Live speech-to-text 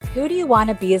Who do you want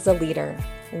to be as a leader?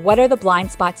 What are the blind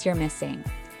spots you're missing?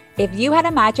 If you had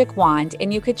a magic wand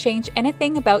and you could change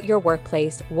anything about your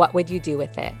workplace, what would you do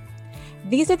with it?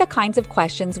 These are the kinds of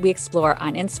questions we explore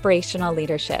on Inspirational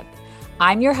Leadership.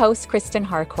 I'm your host, Kristen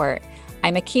Harcourt.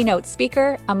 I'm a keynote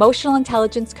speaker, emotional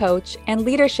intelligence coach, and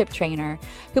leadership trainer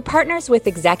who partners with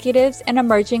executives and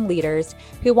emerging leaders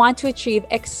who want to achieve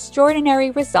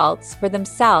extraordinary results for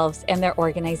themselves and their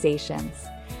organizations.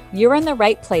 You're in the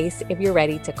right place if you're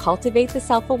ready to cultivate the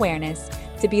self-awareness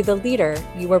to be the leader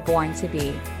you were born to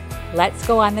be. Let's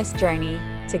go on this journey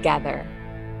together.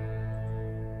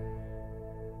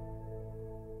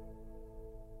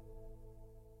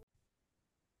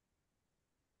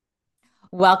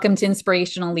 Welcome to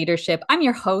Inspirational Leadership. I'm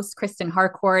your host, Kristen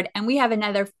Harcourt, and we have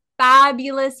another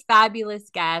fabulous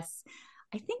guest.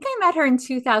 I think I met her in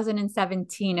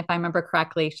 2017, if I remember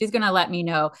correctly. She's going to let me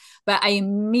know, but I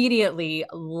immediately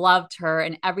loved her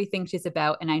and everything she's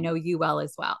about, and I know you well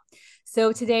as well.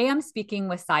 So today I'm speaking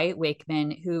with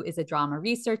Wakeman, who is a drama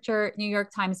researcher, New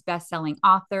York Times bestselling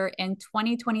author, and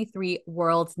 2023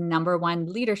 world's #1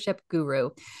 leadership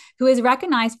guru, who is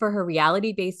recognized for her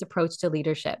reality-based approach to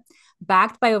leadership.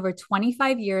 Backed by over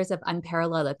 25 years of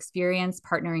unparalleled experience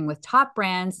partnering with top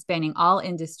brands spanning all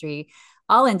industries,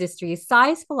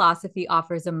 Sai's philosophy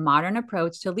offers a modern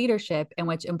approach to leadership in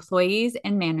which employees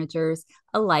and managers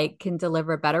alike can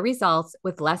deliver better results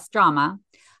with less drama,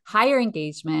 higher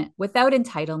engagement, without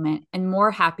entitlement, and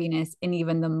more happiness in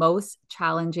even the most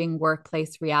challenging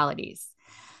workplace realities.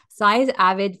 Sai's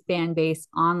avid fan base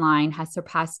online has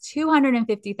surpassed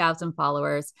 250,000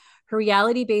 followers. Her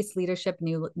reality-based leadership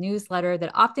newsletter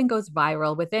that often goes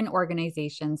viral within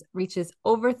organizations reaches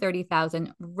over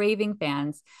 30,000 raving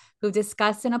fans who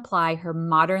discuss and apply her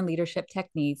modern leadership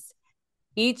techniques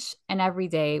each and every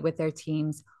day with their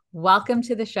teams. Welcome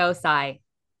to the show, Sai.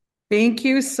 Thank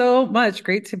you so much.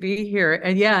 Great to be here.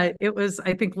 And yeah, it was,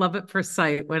 I think, love at first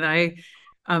sight. When I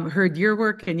heard your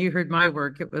work and you heard my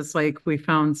work, it was like we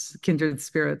found kindred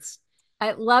spirits.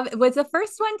 I love it. Was the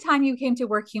first one time you came to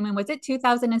Workhuman, was it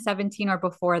 2017 or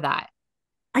before that?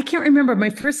 I can't remember. My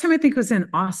first time, I think, was in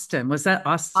Austin. Was that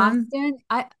Austin?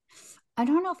 Austin? I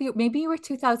don't know if maybe you were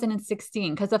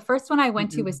 2016 because the first one I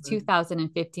went to was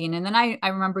 2015. And then I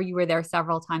remember you were there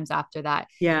several times after that.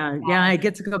 Yeah. I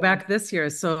get to go Yeah. back this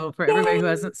year. So for everybody who Yay!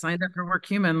 hasn't signed up for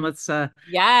Workhuman,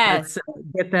 Yes. let's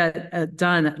get that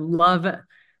done. Love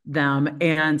them.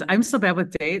 And I'm so bad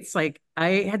with dates. Like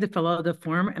I had to fill out a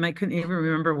form and I couldn't even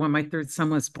remember when my third son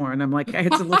was born. I'm like, I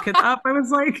had to look it up. I was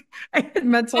like, I had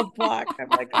mental block. I'm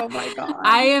like, oh my God.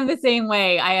 I am the same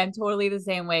way. I am totally the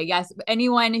same way. Yes.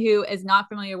 Anyone who is not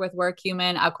familiar with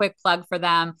Workhuman, a quick plug for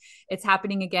them. It's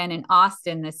happening again in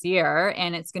Austin this year,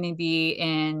 and it's going to be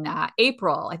in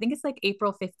April. I think it's like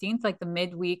April 15th, like the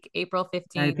midweek, April I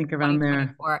 15th, think around there.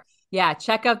 2024. Yeah.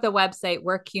 Check out the website,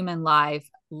 Workhuman Live.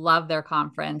 Love their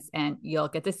conference, and you'll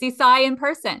get to see Sai in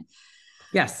person.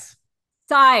 Yes.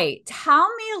 Sai, tell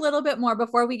me a little bit more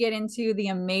before we get into the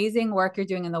amazing work you're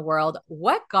doing in the world.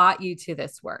 What got you to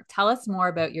this work? Tell us more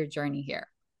about your journey here.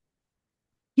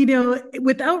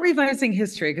 Without revising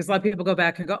history, because a lot of people go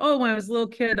back and go, oh, when I was a little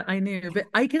kid, I knew. But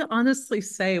I can honestly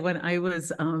say when I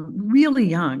was really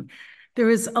young, there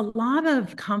was a lot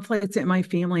of conflict in my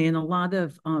family and a lot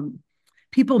of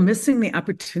people missing the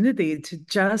opportunity to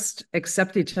just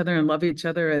accept each other and love each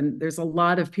other. And there's a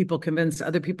lot of people convinced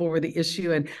other people were the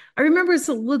issue. And I remember as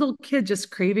a little kid just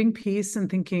craving peace and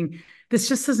thinking, this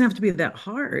just doesn't have to be that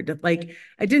hard. Like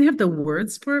I didn't have the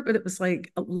words for it, but it was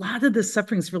like a lot of the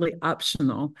suffering is really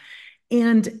optional.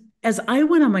 And as I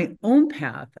went on my own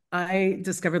path, I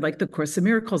discovered like the Course of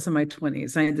Miracles in my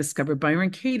 20s. I discovered Byron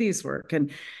Katie's work and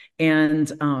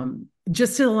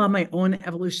just did a lot of my own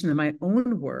evolution in my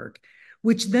own work,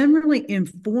 which then really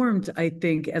informed, I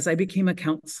think, as I became a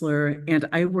counselor and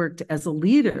I worked as a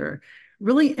leader,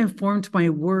 really informed my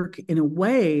work in a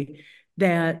way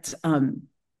that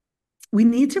we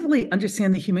need to really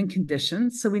understand the human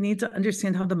condition. So we need to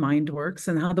understand how the mind works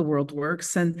and how the world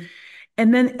works. And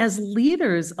then as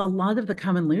leaders, a lot of the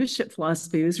common leadership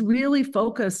philosophy is really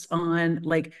focused on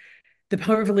like the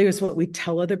power of a leader is what we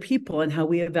tell other people and how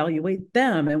we evaluate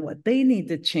them and what they need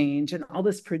to change and all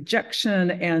this projection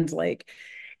and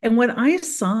what I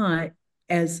saw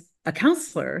as a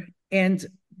counselor and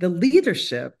the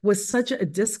leadership was such a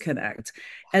disconnect.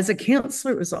 As a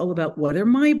counselor, it was all about what are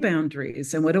my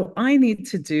boundaries and what do I need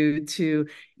to do to,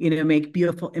 make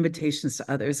beautiful invitations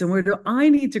to others, and where do I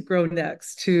need to grow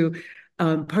next to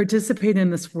participate in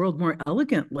this world more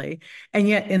elegantly. And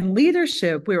yet, in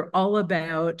leadership, we're all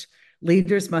about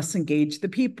leaders must engage the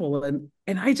people, and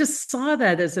I just saw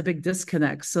that as a big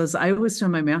disconnect. So as I was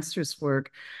doing my master's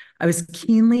work, I was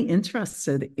keenly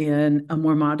interested in a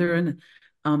more modern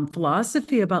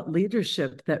philosophy about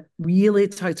leadership that really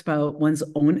talks about one's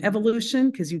own evolution,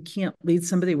 because you can't lead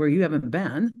somebody where you haven't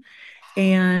been,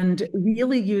 and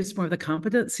really use more of the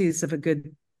competencies of a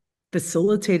good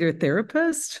facilitator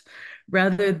therapist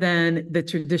rather than the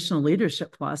traditional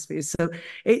leadership philosophies. So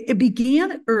it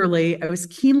began early. I was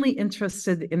keenly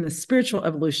interested in the spiritual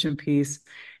evolution piece,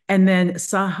 and then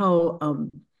saw how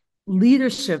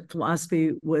leadership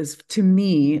philosophy was, to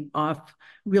me,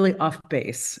 really off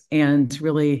base, and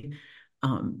really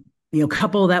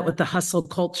couple that with the hustle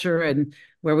culture, and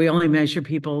where we only measure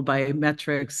people by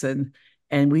metrics,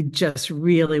 and we just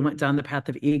really went down the path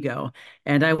of ego.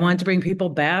 And I wanted to bring people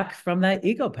back from that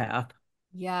ego path.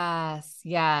 Yes,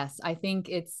 yes. I think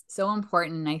it's so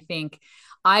important. I think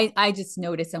I just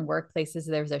notice in workplaces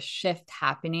there's a shift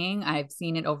happening. I've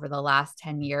seen it over the last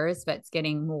 10 years, but it's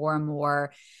getting more and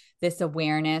more this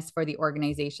awareness for the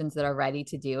organizations that are ready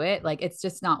to do it. Like it's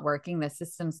just not working. The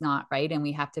system's not right. And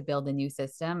we have to build a new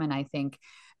system. And I think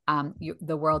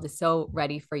the world is so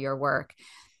ready for your work.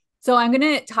 So I'm going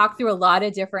to talk through a lot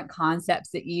of different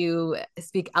concepts that you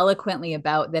speak eloquently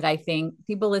about that I think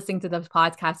people listening to the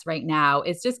podcast right now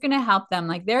is just going to help them.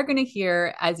 Like they're going to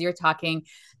hear as you're talking,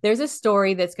 there's a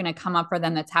story that's going to come up for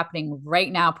them that's happening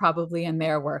right now, probably in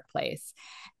their workplace.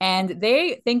 And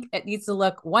they think it needs to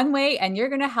look one way, and you're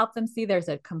going to help them see there's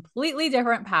a completely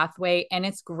different pathway. And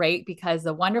it's great because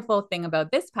the wonderful thing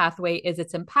about this pathway is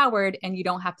it's empowered and you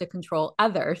don't have to control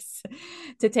others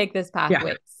to take this Yeah,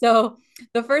 pathway. So,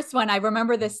 the first one, I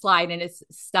remember this slide and it's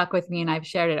stuck with me, and I've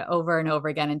shared it over and over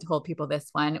again and told people this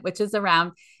one, which is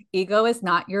around ego is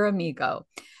not your amigo.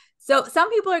 So some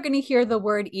people are going to hear the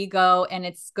word ego and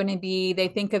it's going to be, they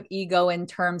think of ego in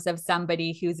terms of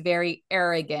somebody who's very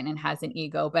arrogant and has an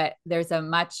ego, but there's a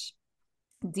much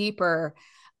deeper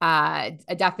a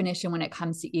definition when it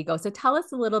comes to ego. So tell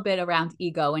us a little bit around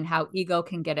ego and how ego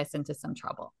can get us into some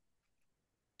trouble.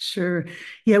 sure.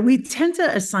 Yeah, we tend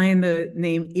to assign the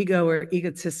name ego or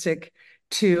egotistic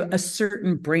to a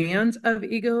certain brand of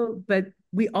ego, but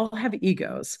we all have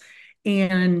egos.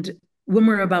 And when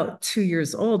we're about 2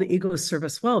 years old, the egos serve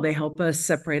us well. They help us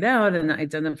separate out and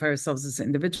identify ourselves as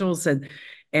individuals. And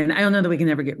I don't know that we can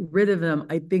ever get rid of them.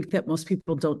 I think that most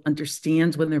people don't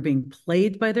understand when they're being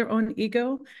played by their own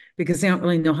ego, because they don't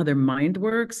really know how their mind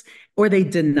works, or they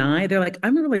deny. They're like,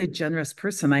 I'm a really generous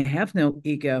person. I have no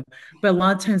ego. But a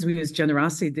lot of times we use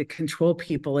generosity to control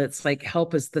people. It's like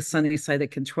help is the sunny side of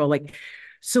control. Like,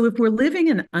 so if we're living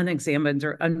an unexamined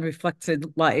or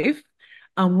unreflected life,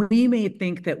 we may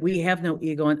think that we have no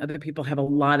ego and other people have a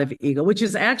lot of ego, which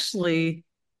is actually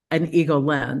an ego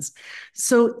lens.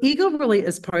 So ego really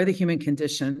is part of the human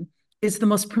condition. It's the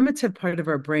most primitive part of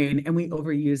our brain, and we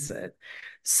overuse it.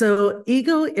 So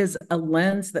ego is a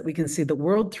lens that we can see the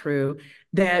world through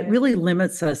that really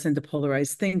limits us into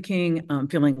polarized thinking,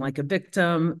 feeling like a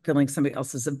victim, feeling somebody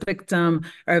else is a victim,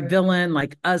 or a villain,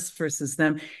 like us versus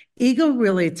them. Ego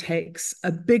really takes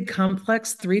a big,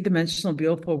 complex, three-dimensional,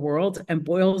 beautiful world and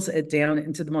boils it down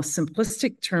into the most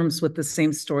simplistic terms with the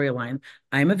same storyline.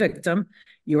 I'm a victim,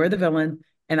 you are the villain,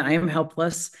 and I am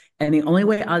helpless. And the only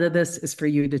way out of this is for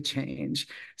you to change.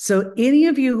 So, any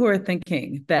of you who are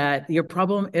thinking that your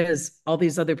problem is all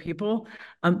these other people,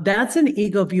 that's an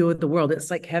ego view of the world.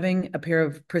 It's like having a pair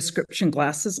of prescription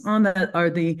glasses on that are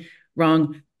the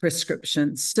wrong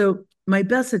prescription. So, my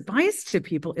best advice to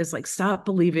people is like, stop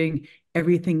believing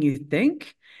everything you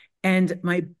think. And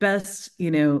my best,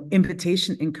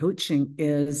 invitation in coaching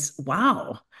is,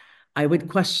 wow, I would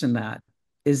question that.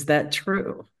 Is that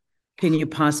true? Can you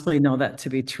possibly know that to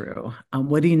be true?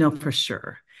 What do you know for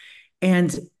sure?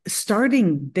 And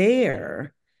starting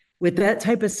there with that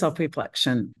type of self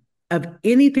reflection of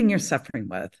anything you're suffering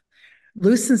with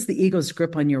loosens the ego's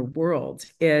grip on your world.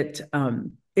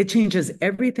 It changes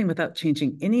everything without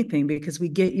changing anything, because we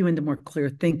get you into more clear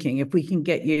thinking. If we can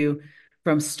get you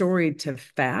from story to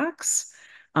facts,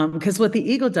 because what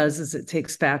the ego does is it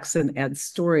takes facts and adds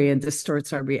story and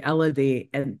distorts our reality,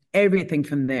 and everything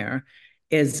from there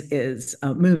is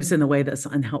moves in a way that's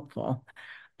unhelpful.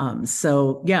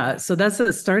 So yeah, so that's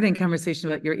a starting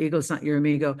conversation about your ego is not your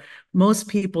amigo. Most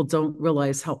people don't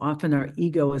realize how often our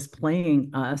ego is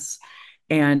playing us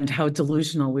and how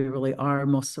delusional we really are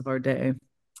most of our day.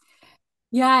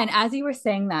 Yeah. And as you were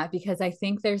saying that, because I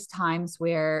think there's times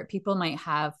where people might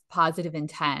have positive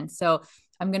intent. So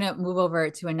I'm going to move over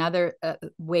to another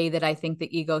way that I think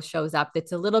the ego shows up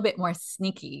that's a little bit more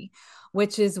sneaky,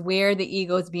 which is where the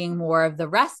ego is being more of the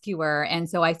rescuer. And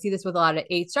so I see this with a lot of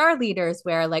HR leaders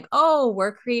where, like, oh,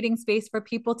 we're creating space for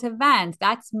people to vent.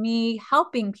 That's me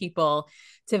helping people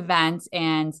to vent.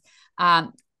 And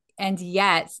And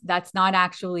yet that's not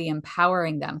actually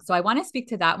empowering them. So I want to speak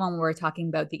to that when we're talking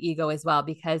about the ego as well,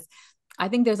 because I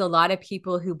think there's a lot of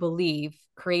people who believe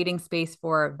creating space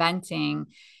for venting,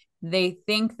 they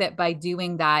think that by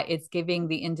doing that, it's giving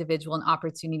the individual an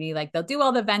opportunity. Like they'll do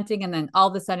all the venting and then all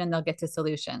of a sudden they'll get to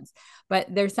solutions. But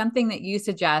there's something that you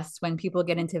suggest when people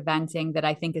get into venting that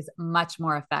I think is much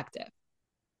more effective.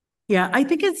 Yeah, I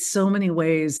think in so many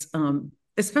ways,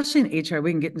 especially in HR,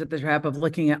 we can get into the trap of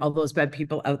looking at all those bad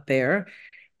people out there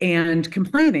and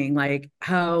complaining, like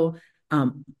how,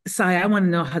 Sai, I want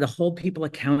to know how to hold people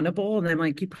accountable. And I'm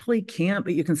like, you probably can't,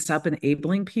 but you can stop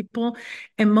enabling people.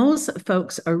 And most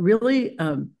folks are really,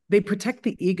 they protect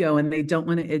the ego and they don't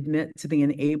want to admit to the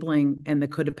enabling and the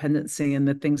codependency and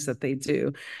the things that they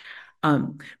do.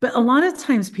 But a lot of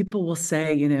times people will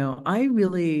say, I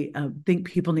really think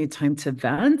people need time to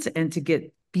vent and to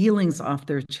get feelings off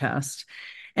their chest.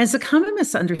 And it's a common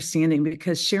misunderstanding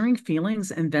because sharing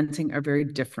feelings and venting are very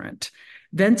different.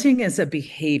 Venting is a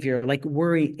behavior like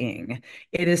worrying.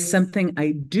 It is something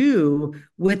I do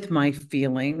with my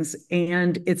feelings,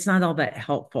 and it's not all that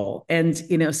helpful. And,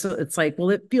 so it's like, well,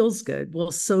 it feels good.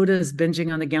 Well, so does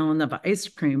binging on a gallon of ice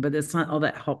cream, but it's not all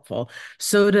that helpful.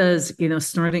 So does,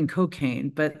 snorting cocaine,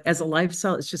 but as a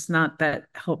lifestyle, it's just not that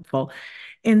helpful.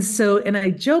 And so, and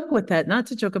I joke with that, not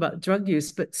to joke about drug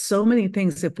use, but so many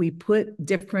things, if we put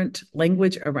different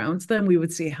language around them, we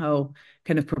would see how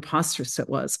kind of preposterous it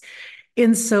was.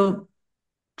 And so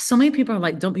many people are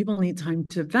like, don't people need time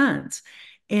to vent?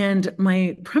 And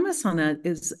my premise on that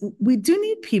is we do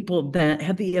need people that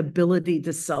have the ability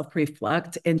to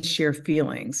self-reflect and share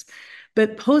feelings.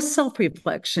 But post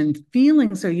self-reflection,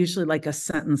 feelings are usually like a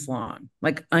sentence long,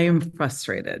 like I am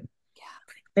frustrated.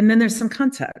 And then there's some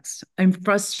context. I'm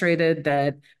frustrated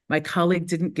that my colleague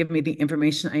didn't give me the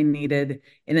information I needed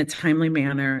in a timely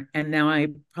manner. And now I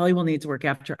probably will need to work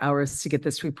after hours to get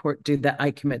this report due that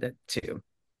I committed to.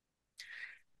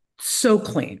 So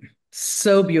clean,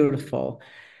 so beautiful.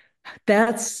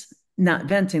 That's not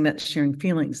venting, that's sharing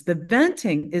feelings. The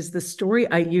venting is the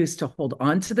story I use to hold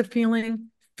on to the feeling,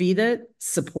 feed it,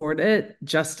 support it,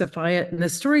 justify it. And the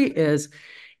story is,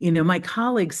 my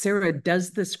colleague Sarah does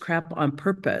this crap on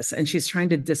purpose and she's trying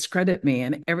to discredit me.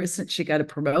 And ever since she got a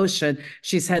promotion,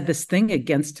 she's had this thing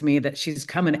against me that she's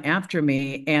coming after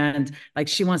me and like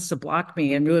she wants to block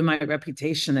me and ruin my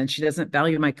reputation. And she doesn't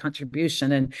value my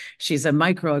contribution. And she's a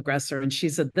microaggressor and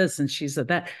she's a this and she's a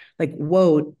that. Like,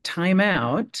 whoa, time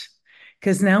out.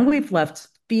 Because now we've left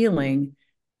feeling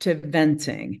to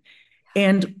venting.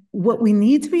 And what we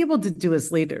need to be able to do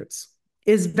as leaders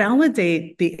is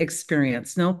validate the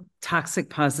experience, no toxic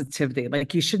positivity.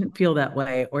 Like you shouldn't feel that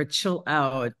way or chill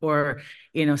out or,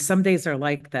 some days are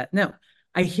like that. No,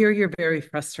 I hear you're very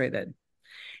frustrated.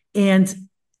 And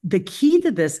the key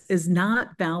to this is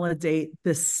not validate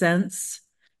the sense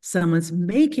someone's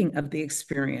making of the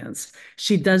experience.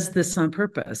 She does this on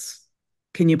purpose.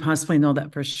 Can you possibly know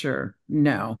that for sure?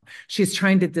 No. She's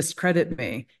trying to discredit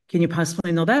me. Can you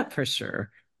possibly know that for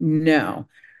sure? No.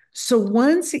 So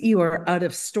once you are out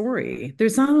of story,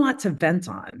 there's not a lot to vent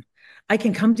on. I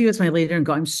can come to you as my leader and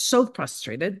go, I'm so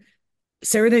frustrated.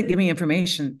 Sarah didn't give me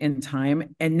information in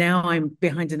time, and now I'm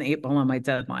behind an 8 ball on my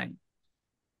deadline.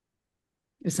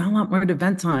 There's not a lot more to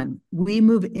vent on. We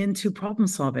move into problem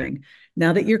solving.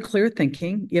 Now that you're clear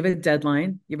thinking, you have a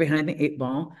deadline, you're behind the 8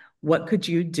 ball. What could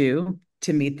you do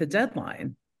to meet the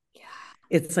deadline? Yeah.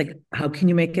 It's like, how can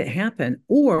you make it happen?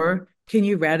 Or can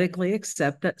you radically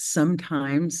accept that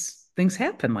sometimes things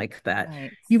happen like that?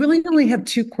 Right. You really only have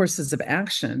two courses of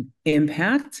action: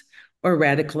 impact or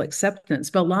radical acceptance.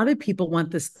 But a lot of people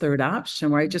want this third option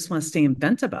where I just want to stay and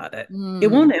vent about it. It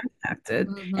Mm. won't impact it.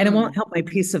 And it Mm-hmm. won't help my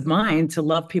peace of mind to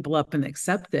love people up and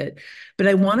accept it. But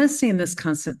I want to stay in this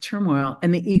constant turmoil.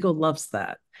 And the ego loves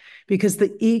that because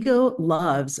the ego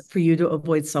loves for you to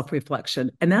avoid self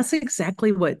reflection. And that's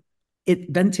exactly what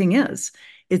venting is.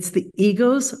 It's the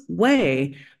ego's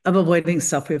way of avoiding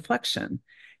self reflection.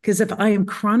 Because if I am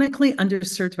chronically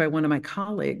underserved by one of my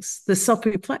colleagues, the self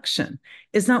reflection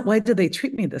is not why do they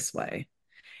treat me this way?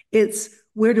 It's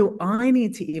where do I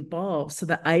need to evolve so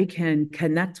that I can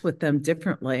connect with them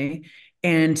differently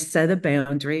and set a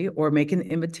boundary or make an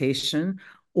invitation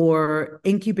or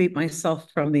incubate myself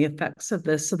from the effects of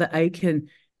this so that I can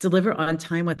deliver on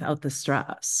time without the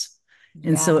stress.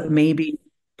 And so Yeah. it may be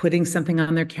putting something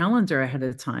on their calendar ahead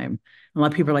of time. A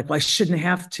lot of people are like, well, I shouldn't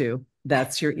have to.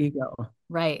 That's your ego.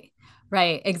 Right.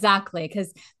 Right. Exactly.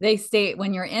 Because they state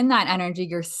when you're in that energy,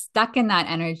 you're stuck in that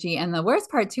energy. And the worst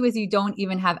part, too, is you don't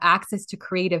even have access to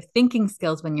creative thinking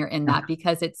skills when you're in that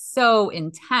because it's so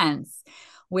intense.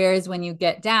 Whereas when you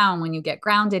get down, when you get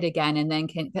grounded again,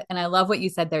 and I love what you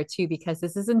said there too, because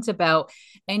this isn't about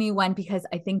anyone, because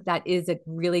I think that is a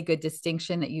really good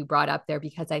distinction that you brought up there,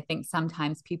 because I think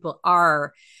sometimes people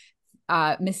are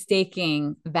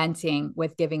mistaking venting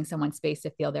with giving someone space to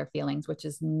feel their feelings, which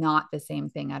is not the same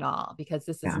thing at all, because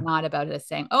this is Yeah. not about us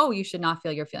saying, oh, you should not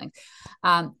feel your feelings.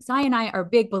 Sai and I are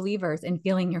big believers in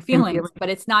feeling your And feelings, feeling, but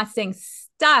it's not staying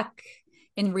stuck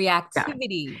in yeah.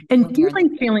 reactivity And when you're in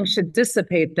the feelings should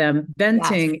dissipate them. yes,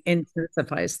 Venting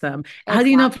intensifies them. How do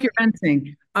you know if you're exactly.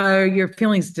 venting? Are your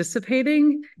feelings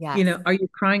dissipating? Yes. Are you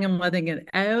crying and letting it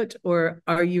out, or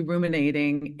are you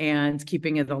ruminating and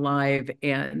keeping it alive?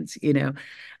 And,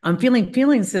 I'm feeling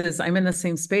feelings is I'm in the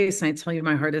same space and I tell you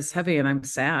my heart is heavy and I'm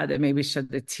sad and maybe shed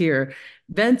a tear.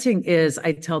 Venting is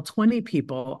I tell 20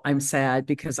 people I'm sad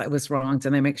because I was wronged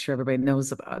and I make sure everybody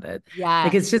knows about it.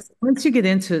 Like Yes. it's just once you get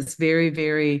into it, it's very,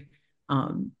 very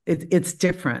it's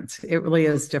different. It really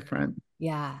is different.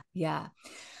 Yeah. Yeah.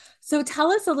 So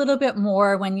tell us a little bit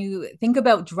more when you think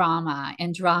about drama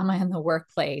and drama in the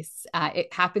workplace.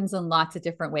 It happens in lots of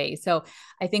different ways. So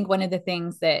I think one of the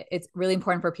things that it's really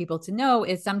important for people to know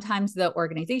is sometimes the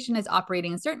organization is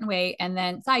operating a certain way. And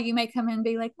then, Sai, you might come in and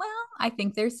be like, well, I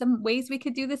think there's some ways we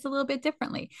could do this a little bit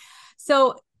differently.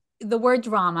 So the word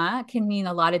drama can mean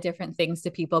a lot of different things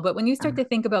to people. But when you start to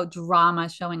think about drama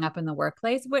showing up in the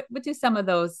workplace, what do some of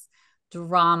those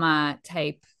drama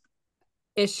type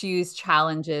issues,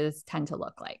 challenges tend to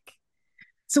look like?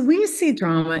 So we see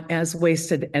drama as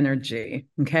wasted energy.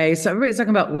 Okay. So everybody's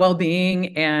talking about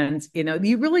well-being and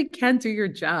you really can do your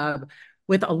job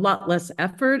with a lot less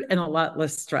effort and a lot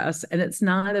less stress. And it's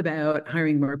not about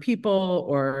hiring more people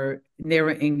or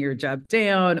narrowing your job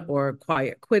down or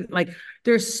quiet quit. Like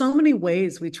there's so many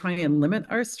ways we try and limit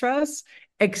our stress,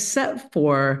 except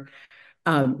for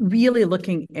really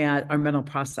looking at our mental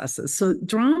processes. So,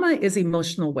 drama is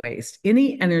emotional waste,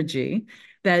 any energy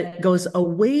that goes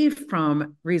away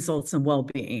from results and well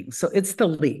being. So, it's the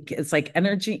leak. It's like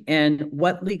energy in,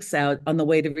 what leaks out on the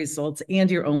way to results and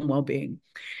your own well being.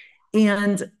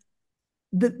 And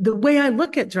the way I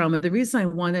look at drama, the reason I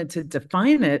wanted to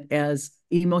define it as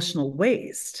emotional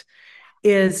waste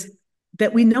is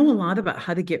that we know a lot about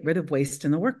how to get rid of waste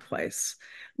in the workplace.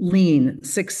 Lean,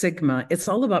 Six Sigma, it's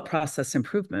all about process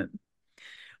improvement.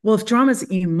 Well, if drama is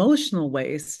emotional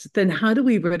waste, then how do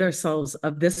we rid ourselves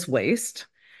of this waste?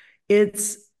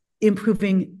 It's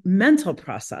improving mental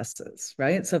processes,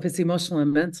 right? So if it's emotional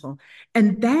and mental,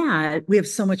 and that we have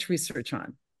so much research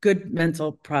on good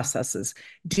mental processes,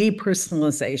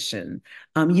 depersonalization,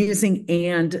 using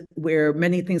and where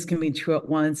many things can be true at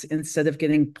once instead of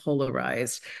getting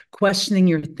polarized, questioning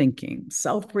your thinking,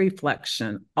 self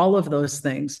reflection, all of those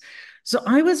things. So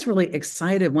I was really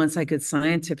excited once I could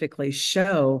scientifically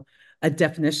show a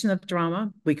definition of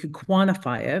drama, we could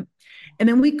quantify it, and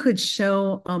then we could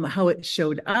show how it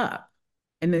showed up.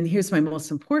 And then here's my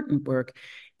most important work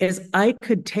is I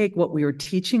could take what we were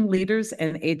teaching leaders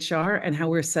and HR and how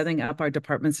we're setting up our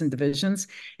departments and divisions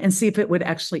and see if it would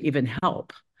actually even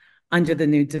help under the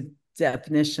new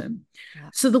definition. Yeah.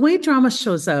 So the way drama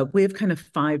shows up, we have kind of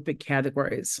five big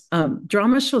categories.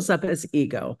 Drama shows up as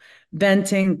ego,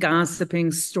 venting,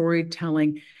 gossiping,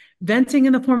 storytelling, venting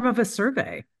in the form of a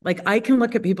survey. Like I can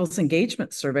look at people's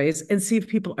engagement surveys and see if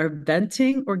people are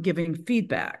venting or giving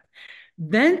feedback.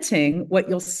 Venting, what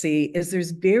you'll see is there's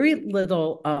very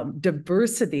little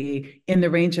diversity in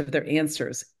the range of their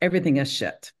answers. Everything is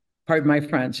shit. Pardon my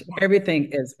French. Yeah. Everything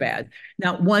is bad.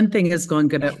 Not one thing is going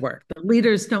good at work. The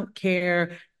leaders don't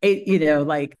care.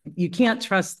 Like you can't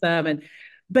trust them.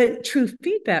 But true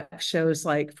feedback shows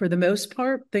like for the most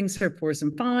part, things are fours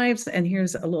and fives. And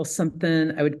here's a little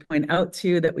something I would point out to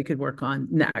you that we could work on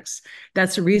next.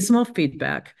 That's reasonable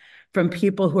feedback from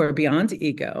people who are beyond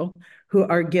ego, who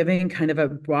are giving kind of a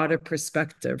broader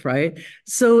perspective, right?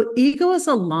 So ego is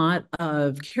a lot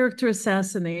of character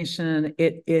assassination.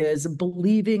 It is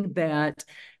believing that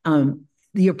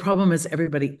your problem is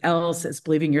everybody else. It's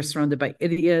believing you're surrounded by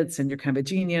idiots and you're kind of a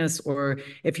genius, or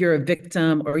if you're a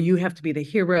victim, or you have to be the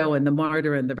hero and the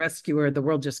martyr and the rescuer, the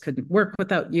world just couldn't work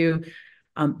without you.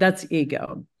 That's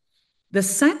ego. The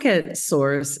second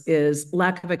source is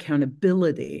lack of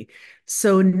accountability.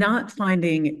 So, not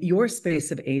finding your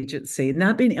space of agency,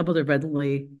 not being able to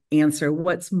readily answer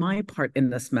what's my part in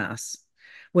this mess?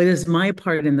 What is my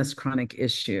part in this chronic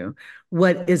issue?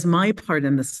 What is my part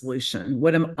in the solution?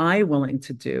 What am I willing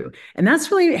to do? And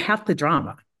that's really half the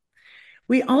drama.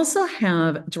 We also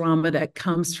have drama that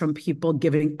comes from people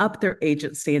giving up their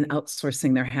agency and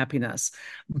outsourcing their happiness.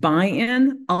 Buy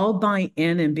in, I'll buy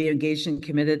in and be engaged and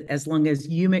committed as long as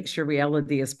you make sure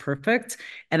reality is perfect.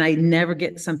 And I never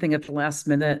get something at the last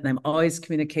minute, and I'm always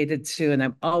communicated to, and I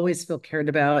always feel cared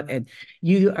about. And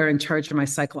you are in charge of my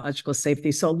psychological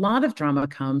safety. So a lot of drama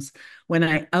comes when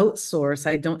I outsource,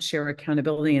 I don't share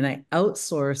accountability, and I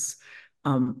outsource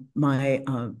my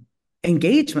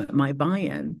engagement, my buy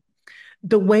in.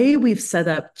 The way we've set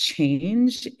up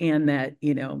change, and that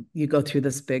you go through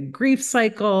this big grief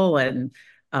cycle,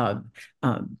 um,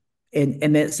 um,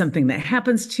 and it's something that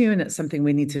happens to you, and it's something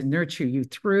we need to nurture you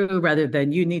through, rather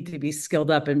than you need to be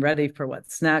skilled up and ready for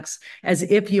what's next, as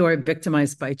if you are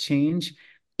victimized by change.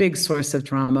 Big source of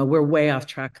drama. We're way off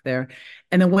track there.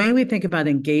 And the way we think about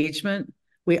engagement,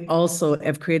 we also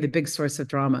have created a big source of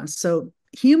drama. So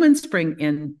humans bring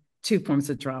in two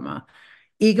forms of drama: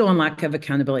 ego and lack of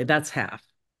accountability. That's half.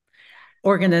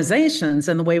 Organizations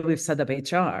and the way we've set up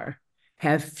HR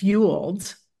have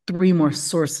fueled three more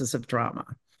sources of drama.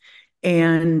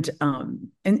 And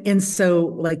so,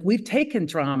 like, we've taken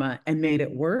drama and made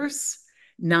it worse,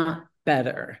 not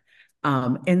better.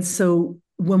 And so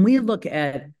when we look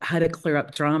at how to clear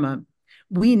up drama,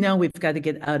 we know we've got to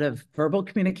get out of verbal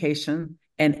communication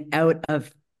and out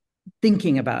of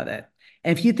thinking about it.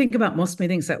 And if you think about most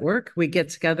meetings at work, we get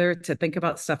together to think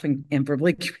about stuff and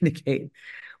verbally communicate.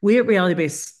 We at Reality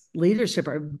Based Leadership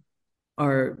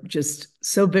are just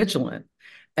so vigilant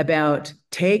about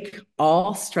take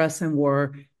all stress and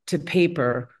war to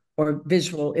paper or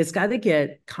visual. It's got to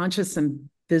get conscious and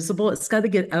visible. It's got to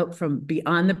get out from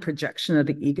beyond the projection of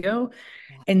the ego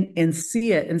and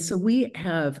see it. And so we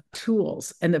have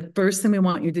tools. And the first thing we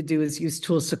want you to do is use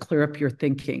tools to clear up your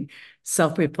thinking,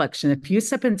 self-reflection. If you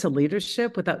step into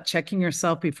leadership without checking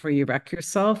yourself before you wreck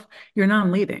yourself, you're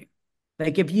not leading.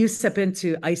 Like, if you step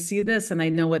into, I see this and I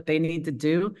know what they need to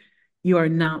do, you are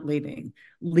not leading.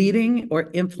 Leading or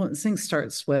influencing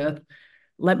starts with,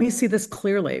 let me see this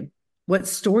clearly. What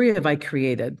story have I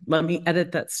created? Let me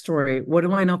edit that story. What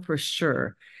do I know for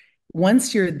sure?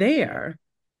 Once you're there,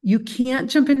 you can't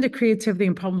jump into creativity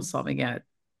and problem solving yet.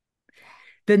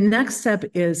 The next step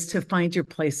is to find your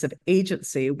place of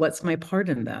agency. What's my part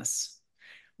in this?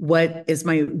 What is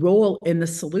my role in the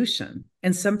solution?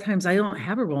 And sometimes I don't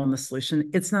have a role in the solution.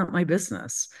 It's not my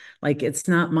business. Like, it's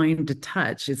not mine to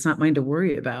touch. It's not mine to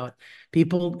worry about.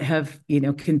 People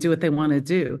can do what they want to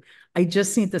do. I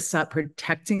just need to stop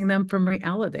protecting them from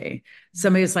reality.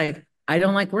 Somebody's like, I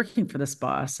don't like working for this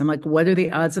boss. I'm like, what are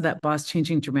the odds of that boss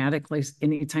changing dramatically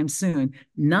anytime soon?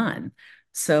 None.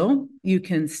 So you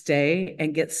can stay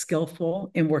and get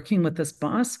skillful in working with this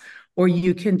boss, or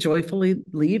you can joyfully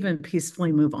leave and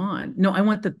peacefully move on. No, I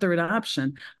want the third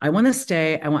option. I want to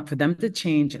stay. I want for them to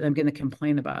change, and I'm going to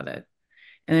complain about it.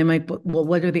 And I'm like, well,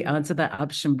 what are the odds of that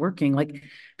option working? Like,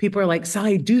 people are like,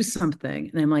 Sally, do something.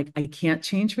 And I'm like, I can't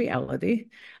change reality.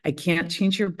 I can't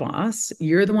change your boss.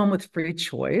 You're the one with free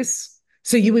choice.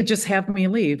 So you would just have me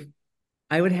leave.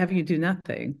 I would have you do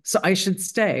nothing. So I should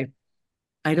stay.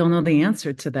 I don't know the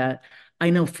answer to that.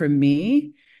 I know for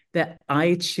me that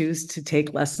I choose to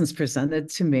take lessons presented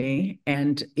to me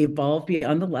and evolve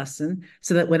beyond the lesson,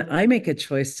 so that when I make a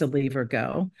choice to leave or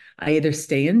go, I either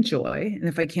stay in joy, and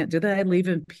if I can't do that, I leave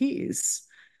in peace.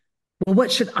 Well,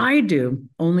 what should I do?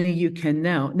 Only you can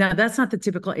know. Now, that's not the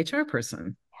typical HR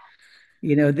person.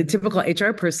 The typical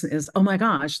HR person is, oh my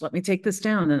gosh, let me take this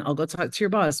down and I'll go talk to your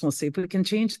boss. And we'll see if we can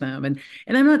change them. And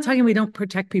I'm not talking we don't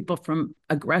protect people from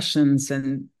aggressions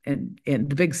and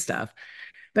the big stuff,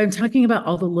 but I'm talking about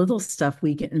all the little stuff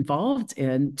we get involved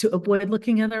in to avoid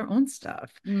looking at our own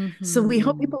stuff. So we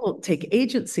hope people take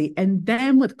agency, and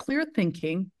then with clear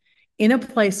thinking, in a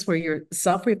place where you're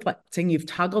self-reflecting, you've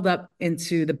toggled up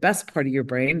into the best part of your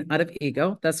brain out of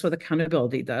ego. That's what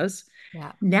accountability does.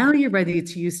 Yeah. Now you're ready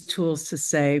to use tools to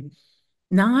say,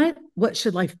 not what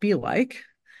should life be like,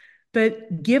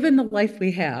 but given the life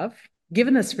we have,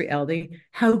 given this reality,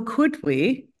 how could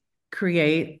we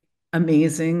create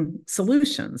amazing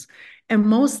solutions? And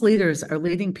most leaders are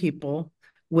leading people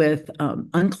with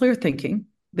unclear thinking.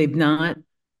 They've not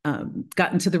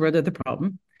gotten to the root of the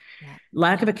problem. Yeah.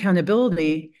 Lack of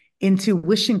accountability into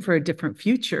wishing for a different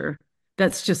future.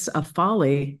 That's just a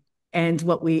folly. And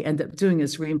what we end up doing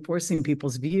is reinforcing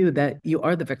people's view that you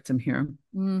are the victim here.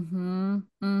 And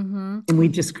we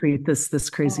just create this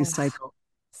crazy cycle.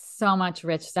 So much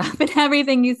rich stuff in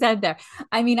everything you said there.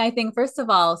 I mean, I think, first of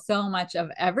all, so much of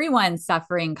everyone's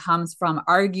suffering comes from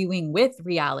arguing with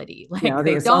reality. Like,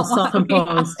 Reality they is all don't want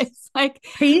self-imposed. it's like,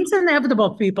 Pain's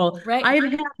inevitable, people. right.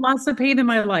 I've had lots of pain in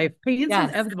my life. Pain's Yes.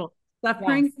 inevitable. Yes.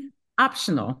 Suffering,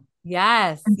 optional.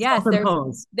 Yes, and yes.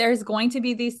 self-imposed. There's going to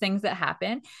be these things that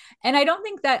happen, and I don't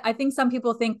think that. I think some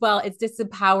people think, well, it's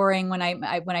disempowering when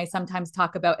when I sometimes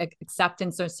talk about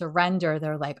acceptance or surrender.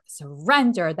 They're like,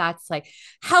 surrender. That's like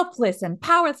helpless and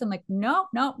powerless. I'm like, no,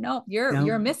 no, no. You're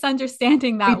No.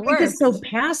 misunderstanding We that make it word. so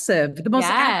passive. The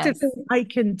most active Yes, thing I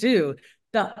can do,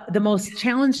 the most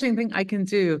challenging thing I can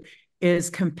do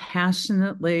is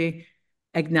compassionately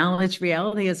acknowledge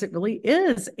reality as it really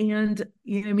is and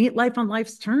meet life on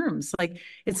life's terms. Like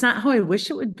it's not how I wish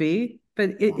it would be,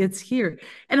 but yes, it's here.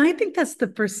 And I think that's the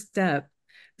first step.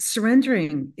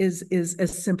 Surrendering is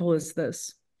as simple as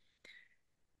this.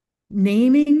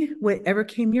 Naming whatever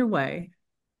came your way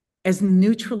as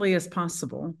neutrally as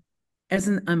possible as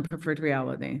an unpreferred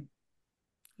reality.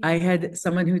 I yeah, had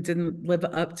someone who didn't live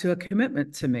up to a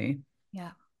commitment to me.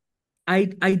 yeah, I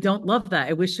don't love that.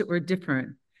 I wish it were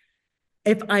different.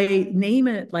 If I name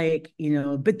it like,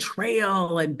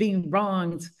 betrayal and being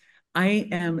wronged, I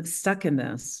am stuck in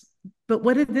this. But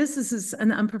what it is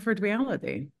an unpreferred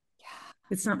reality.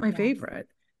 It's not my yeah, yes, favorite.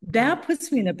 yes, That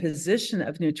puts me in a position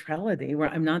of neutrality where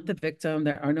I'm not the victim.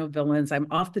 There are no villains. I'm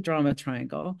off the drama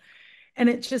triangle. And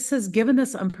it just says, given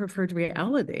this unpreferred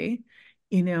reality,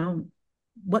 you know,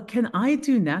 what can I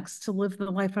do next to live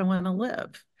the life I want to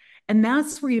live? And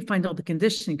that's where you find all the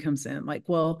conditioning comes in. Like,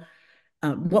 well,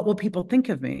 what will people think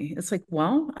of me? It's like,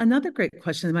 well, another great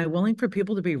question. Am I willing for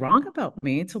people to be wrong about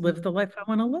me to live the life I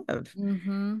want to live?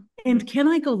 mm-hmm. And can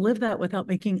I go live that without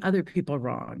making other people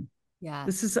wrong?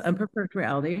 This is Yes, unpreferred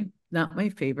reality, not my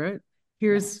favorite.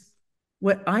 yes, Here's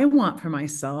what I want for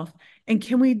myself. And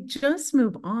can we just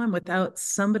move on without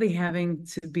somebody having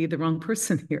to be the wrong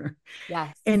person here?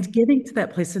 yes. And getting to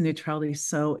that place of neutrality is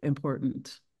so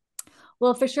important.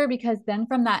 Well, for sure, because then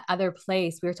from that other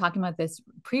place, we were talking about this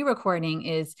pre recording,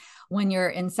 is when you're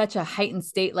in such a heightened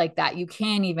state like that, you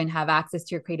can't even have access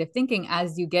to your creative thinking.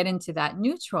 As you get into that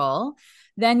neutral,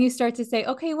 then you start to say,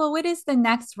 okay, well, what is the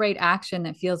next right action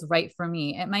that feels right for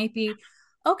me? It might be,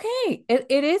 okay,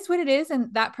 it is what it is.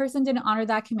 And that person didn't honor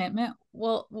that commitment.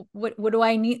 Well, what do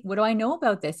I need? What do I know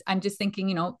about this? I'm just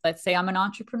thinking, let's say I'm an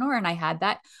entrepreneur and I had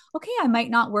that. Okay, I might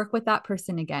not work with that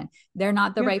person again. They're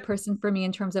not the Yeah, right person for me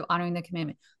in terms of honoring the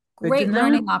commitment. good to Great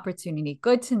learning know. opportunity.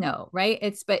 Good to know, right?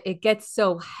 But it gets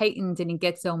so heightened and it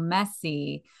gets so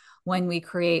messy when we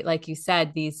create, like you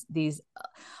said, these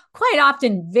quite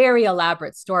often very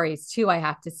elaborate stories too, I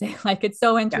have to say. Like it's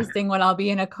so Yeah, interesting when I'll be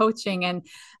in a coaching and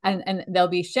they'll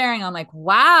be sharing. I'm like,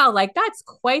 wow, like that's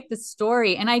quite the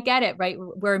story. And I get it, right?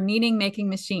 We're meaning making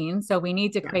machines, so we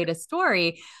need to yeah, create a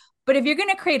story. But if you're going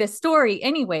to create a story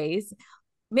anyways,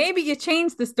 maybe you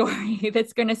change the story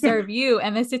that's going to yeah. serve you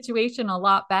and the situation a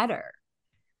lot better.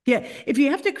 Yeah, if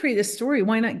you have to create a story,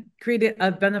 why not create it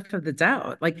a benefit of the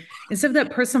doubt? Like instead of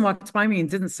that person walked by me and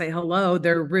didn't say hello,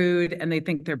 they're rude and they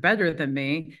think they're better than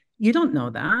me. You don't know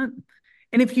that.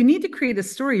 And if you need to create a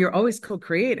story, you're always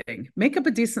co-creating. Make up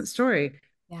a decent story.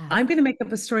 Yes. I'm going to make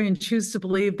up a story and choose to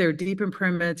believe they're deep in prayer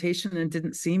and meditation and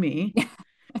didn't see me.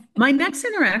 My next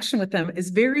interaction with them is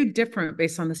very different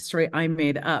based on the story I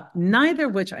made up, neither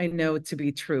of which I know to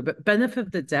be true, but benefit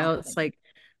of the doubt, it's Exactly.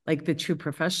 like the true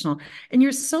professional. And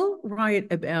you're so right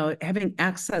about having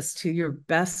access to your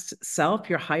best self,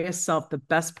 your highest self, the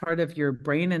best part of your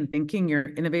brain and thinking, your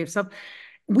innovative self.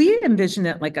 We envision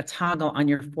it like a toggle on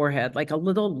your forehead, like a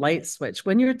little light switch.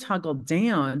 When you're toggled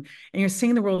down and you're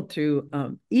seeing the world through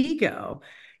ego,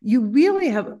 you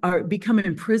really are become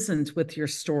imprisoned with your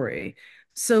story.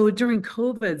 So during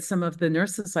COVID, some of the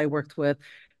nurses I worked with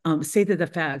stated the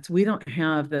fact we don't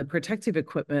have the protective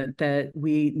equipment that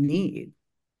we need.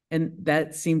 And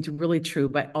that seemed really true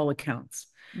by all accounts.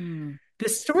 Mm, The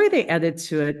story they added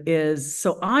to it is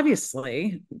so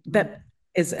obviously mm. that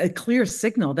is a clear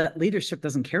signal that leadership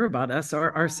doesn't care about us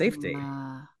or our safety.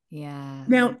 Yes.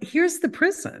 Now, here's the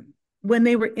prison. When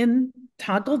they were in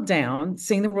toggled down,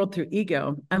 seeing the world through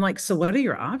ego, I'm like, so what are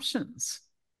your options?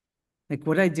 Like,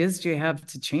 what ideas do you have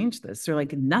to change this? They're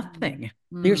like, Mm, nothing.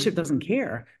 Leadership mm, doesn't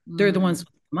care. They're the ones mm.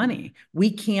 with money.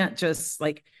 We can't just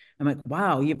like, I'm like,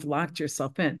 wow, you've locked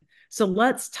yourself in. So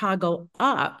let's toggle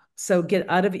up. So get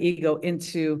out of ego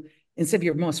into instead of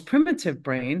your most primitive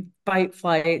brain, fight,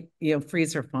 flight,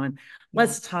 freeze or fawn. Yes.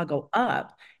 Let's toggle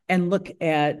up and look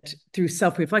at through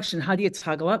self-reflection. How do you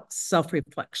toggle up?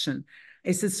 Self-reflection.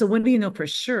 I said, so when do you know for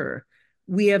sure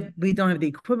we don't have the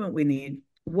equipment we need?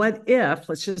 What if,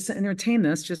 let's just entertain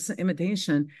this, just an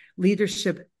imitation,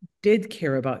 leadership did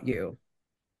care about you?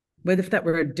 What if that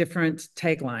were a different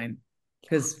tagline? Yeah.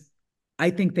 Because I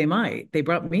think they might. They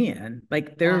brought me in,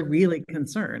 like Yeah. they're really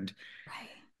concerned. Right.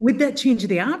 would that change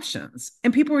the options?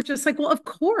 And people were just like, well, of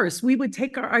course, we would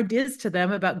take our ideas to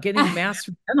them about getting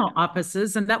master dental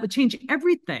offices, and that would change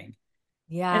everything.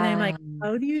 And I'm Yeah. like,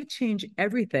 how do you change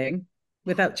everything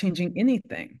without changing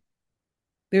anything?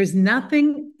 There's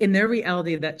nothing in their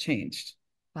reality that changed.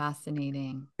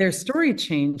 Fascinating. Their story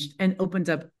changed and opened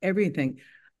up everything.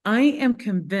 I am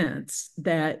convinced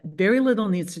that very little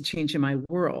needs to change in my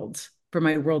world for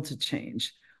my world to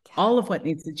change. All of what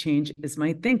needs to change is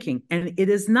my thinking. And it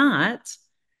is not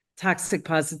toxic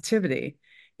positivity.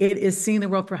 It is seeing the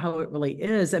world for how it really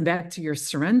is. And back to your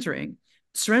surrendering.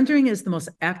 Surrendering is the most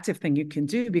active thing you can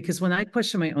do, because when I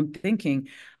question my own thinking,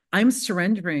 I'm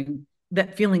surrendering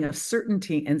that feeling of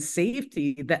certainty and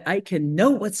safety that I can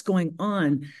know what's going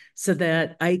on so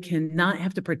that I can not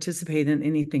have to participate in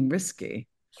anything risky.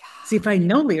 See, if I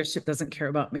know leadership doesn't care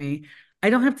about me, I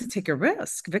don't have to take a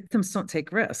risk. Victims don't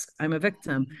take risks. I'm a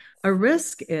victim. A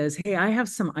risk is, hey, I have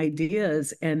some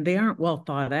ideas and they aren't well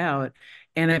thought out,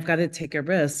 and I've got to take a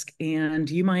risk. And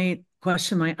you might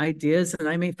question my ideas, and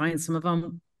I may find some of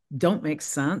them don't make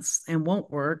sense and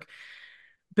won't work.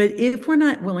 But if we're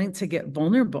not willing to get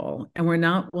vulnerable and we're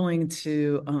not willing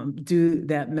to do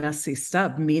that messy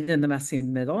stuff, meet in the messy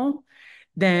middle,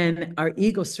 then our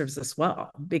ego serves us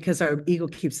well, because our ego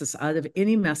keeps us out of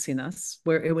any messiness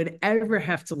where it would ever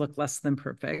have to look less than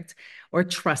perfect or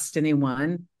trust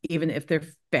anyone, even if they're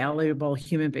fallible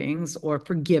human beings, or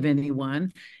forgive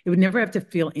anyone. It would never have to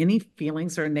feel any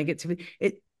feelings or negativity.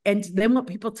 And then what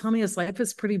people tell me is life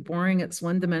is pretty boring. It's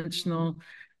one dimensional.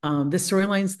 The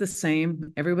storyline's the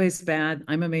same. Everybody's bad.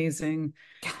 I'm amazing.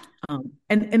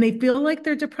 And they feel like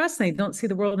they're depressed. They don't see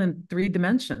the world in three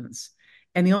dimensions.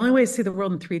 And the only way to see the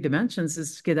world in three dimensions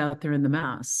is to get out there in the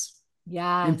mass and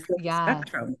Yes, feel the yes.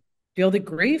 spectrum. Feel the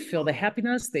grief, feel the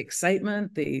happiness, the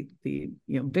excitement, the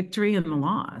victory and the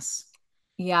loss.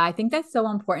 Yeah, I think that's so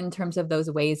important in terms of those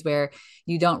ways where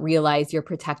you don't realize you're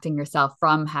protecting yourself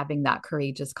from having that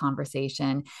courageous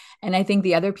conversation. And I think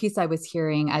the other piece I was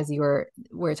hearing as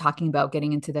were talking about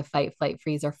getting into the fight, flight,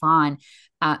 freeze, or fawn,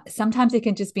 sometimes it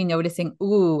can just be noticing,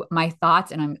 ooh, my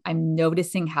thoughts, and I'm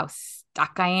noticing how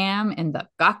stuck I am in the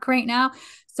guck right now.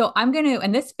 So I'm going to,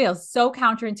 and this feels so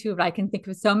counterintuitive, but I can think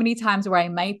of so many times where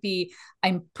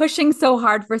I'm pushing so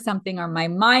hard for something, or my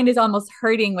mind is almost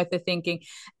hurting with the thinking.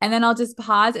 And then I'll just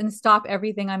pause and stop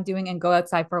everything I'm doing and go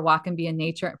outside for a walk and be in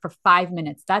nature for 5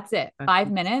 minutes. That's it,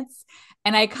 5 minutes.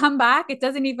 And I come back,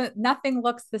 nothing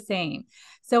looks the same.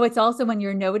 So it's also when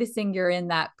you're noticing you're in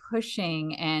that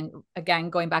pushing, and again,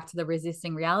 going back to the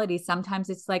resisting reality, sometimes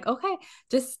it's like, okay,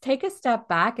 just take a step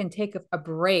back and take a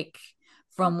break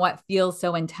from what feels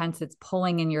so intense it's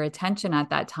pulling in your attention at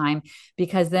that time,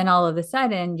 because then all of a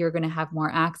sudden you're going to have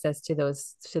more access to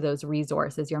those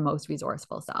resources, your most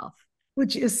resourceful self.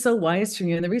 Which is so wise from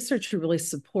you. And the research really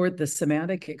support the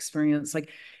somatic experience. Like,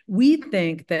 we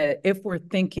think that if we're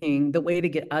thinking, the way to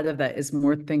get out of that is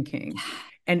more thinking.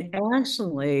 And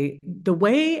actually, the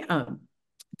way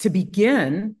to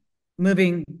begin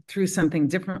moving through something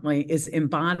differently is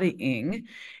embodying.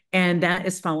 And that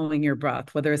is following your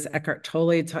breath, whether it's Eckhart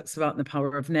Tolle talks about in The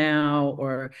Power of Now,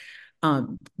 or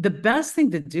the best thing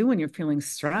to do when you're feeling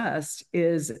stressed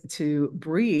is to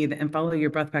breathe and follow your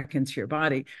breath back into your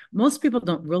body. Most people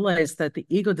don't realize that the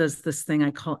ego does this thing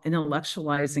I call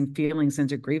intellectualizing feelings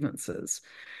into grievances.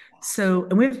 So,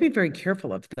 and we have to be very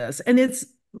careful of this. And it's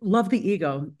love the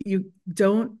ego. You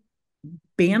don't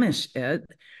banish it.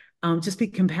 Just be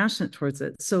compassionate towards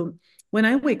it. So when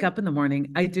I wake up in the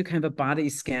morning, I do kind of a body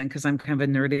scan, because I'm kind of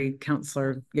a nerdy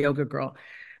counselor yoga girl.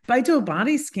 But I do a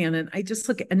body scan and I just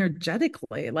look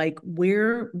energetically, like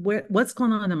what's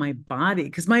going on in my body,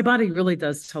 because my body really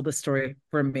does tell the story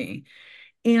for me.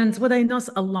 And what I notice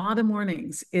a lot of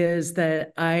mornings is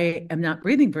that I am not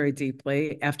breathing very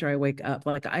deeply after I wake up.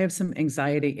 Like, I have some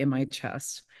anxiety in my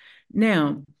chest.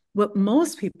 Now, what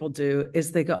most people do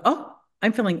is they go, oh,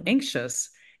 I'm feeling anxious.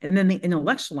 And then they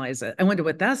intellectualize it. I wonder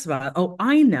what that's about. Oh,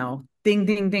 I know. Ding,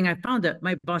 ding, ding. I found it.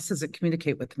 My boss doesn't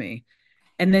communicate with me.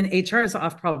 And then HR is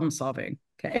off problem solving.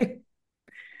 Okay.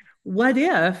 What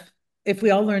if we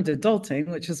all learned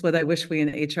adulting, which is what I wish we in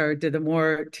HR did, a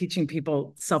more teaching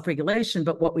people self-regulation.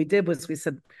 But what we did was we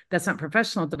said, that's not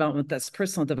professional development, that's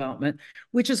personal development,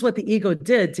 which is what the ego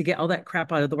did to get all that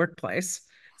crap out of the workplace.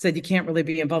 Said you can't really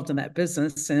be involved in that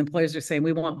business. And employers are saying,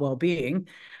 we want well-being.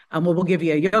 Well, we'll give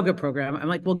you a yoga program. I'm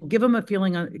like, well, give them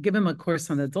a course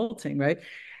on adulting, right?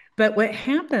 But what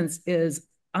happens is,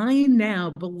 I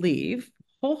now believe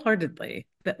wholeheartedly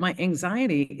that my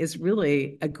anxiety is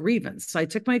really a grievance. So I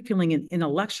took my feeling and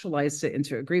intellectualized it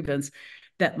into a grievance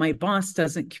that my boss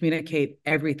doesn't communicate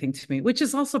everything to me, which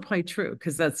is also probably true,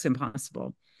 because that's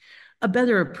impossible. a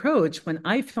better approach when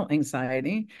I feel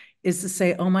anxiety is to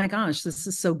say, oh my gosh, this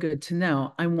is so good to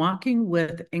know. I'm walking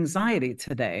with anxiety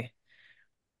today.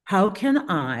 How can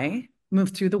I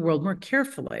move through the world more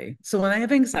carefully? So when I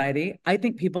have anxiety, I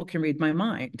think people can read my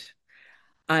mind.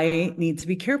 I need to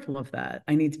be careful of that.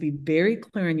 I need to be very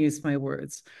clear and use my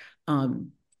words.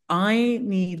 Um, I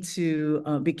need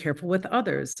to be careful with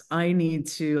others. I need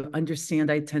to understand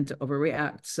I tend to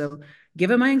overreact. So,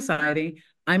 given my anxiety,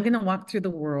 I'm going to walk through the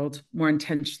world more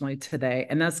intentionally today.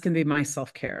 And that's going to be my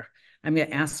self care. I'm going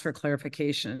to ask for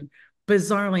clarification.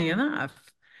 Bizarrely enough,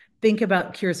 think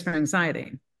about cures for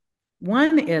anxiety.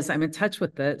 One is I'm in touch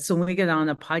with it. So when we get on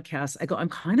a podcast, I go, I'm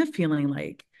kind of feeling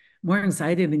like more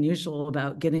anxiety than usual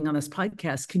about getting on this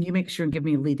podcast. Can you make sure and give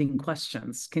me leading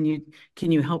questions? Can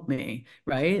you help me?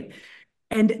 Right.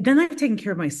 And then I've taken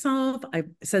care of myself. I've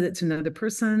said it to another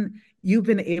person. You've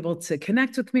been able to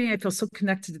connect with me. I feel so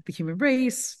connected to the human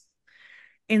race.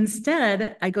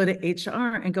 Instead, I go to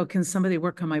HR and go, can somebody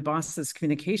work on my boss's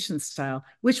communication style,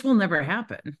 which will never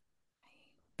happen.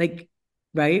 Like,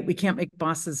 right? We can't make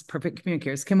bosses perfect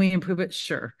communicators. Can we improve it?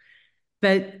 Sure.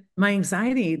 But my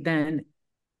anxiety then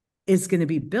is going to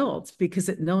be built because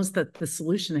it knows that the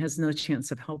solution has no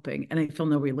chance of helping and I feel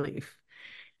no relief.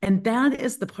 And that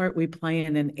is the part we play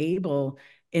and enable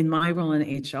in my role in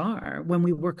HR when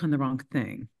we work on the wrong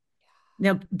thing.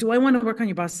 Now, do I want to work on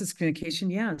your boss's communication?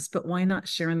 Yes, but why not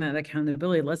sharing that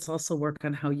accountability? Let's also work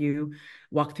on how you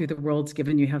walk through the world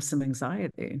given you have some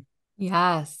anxiety.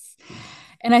 Yes.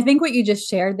 And I think what you just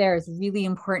shared there is really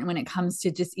important when it comes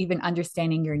to just even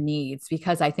understanding your needs,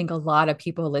 because I think a lot of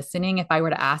people listening, if I were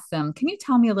to ask them, can you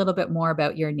tell me a little bit more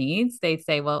about your needs? They'd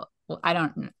say, well, I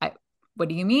don't, what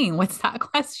do you mean? What's that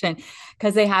question?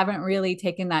 Because they haven't really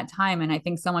taken that time. And I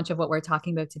think so much of what we're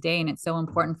talking about today, and it's so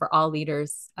important for all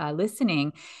leaders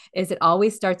listening, is it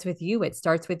always starts with you. It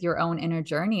starts with your own inner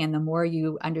journey. And the more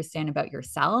you understand about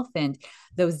yourself and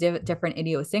those different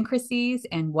idiosyncrasies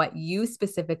and what you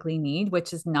specifically need,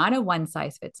 which is not a one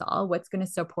size fits all, what's going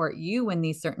to support you when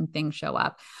these certain things show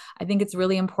up. I think it's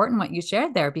really important what you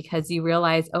shared there, because you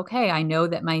realize, okay, I know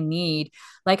that my need,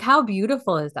 like how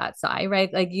beautiful is that, Sai,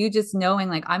 right? Like you just knowing,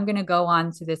 like, I'm going to go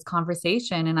on to this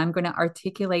conversation and I'm going to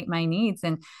articulate my needs.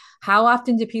 And how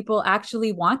often do people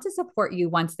actually want to support you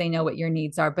once they know what your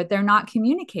needs are, but they're not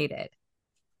communicated?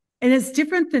 And it's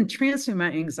different than transferring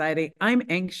my anxiety. I'm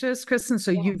anxious, Kristen,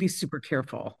 so Yeah. you be super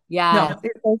careful. Yes,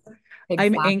 No,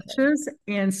 I'm exactly. anxious.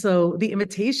 And so the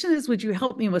invitation is, would you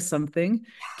help me with something?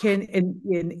 Can,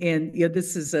 and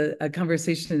this is a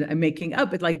conversation I'm making up,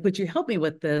 but like, would you help me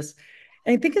with this?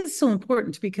 And I think it's so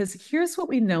important because here's what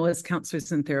we know as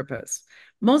counselors and therapists.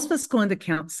 Most of us go into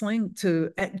counseling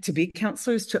to be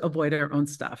counselors to avoid our own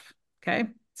stuff, okay?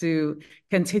 To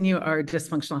continue our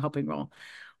dysfunctional helping role.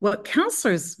 What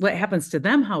happens to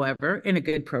them, however, in a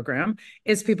good program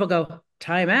is people go,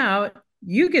 time out,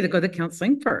 you get to go to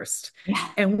counseling first. Yeah.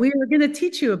 And we are going to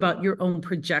teach you about your own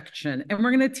projection. And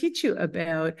we're going to teach you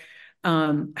about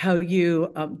how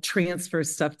you transfer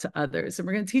stuff to others. And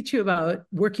we're going to teach you about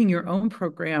working your own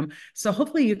program. So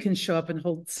hopefully you can show up and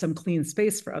hold some clean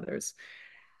space for others.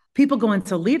 People go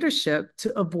into leadership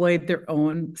to avoid their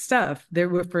own stuff. They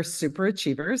were first super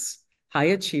achievers, high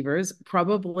achievers,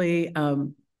 probably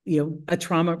a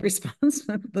trauma response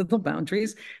with little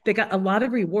boundaries. They got a lot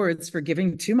of rewards for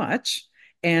giving too much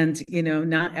and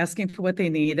not asking for what they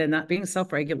need and not being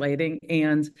self-regulating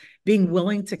and being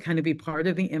willing to kind of be part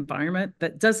of the environment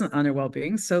that doesn't honor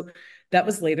well-being. So that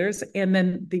was leaders. And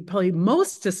then the probably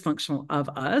most dysfunctional of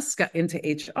us got into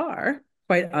HR,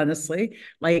 quite honestly.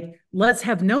 Like, let's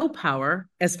have no power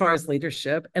as far as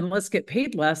leadership and let's get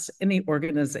paid less in the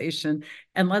organization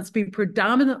and let's be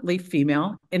predominantly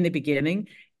female in the beginning.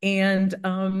 And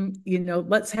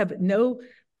let's have no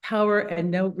power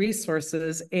and no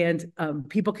resources, and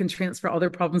people can transfer all their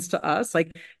problems to us.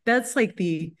 Like that's like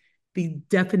the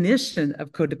definition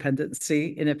of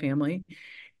codependency in a family.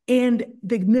 And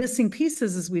the missing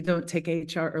pieces is we don't take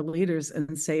HR or leaders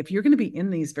and say, if you're going to be in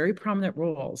these very prominent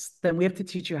roles, then we have to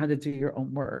teach you how to do your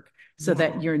own work so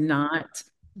that Yeah. you're not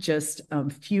just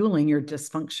fueling your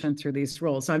dysfunction through these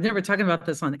roles. So I've never talked about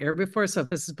this on air before. So if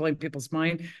this is blowing people's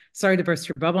mind, sorry to burst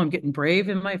your bubble. I'm getting brave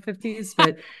in my 50s.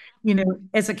 But,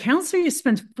 as a counselor, you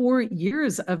spend 4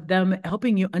 years of them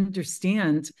helping you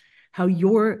understand how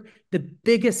you're the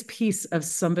biggest piece of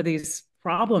somebody's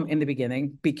problem in the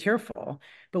beginning. Be careful.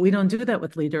 But we don't do that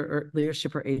with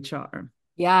leadership or HR.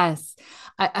 Yes,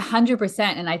 100%.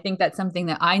 And I think that's something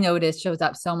that I noticed shows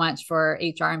up so much for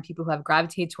HR and people who have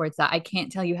gravitated towards that. I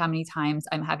can't tell you how many times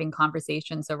I'm having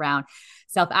conversations around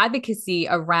self advocacy,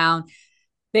 around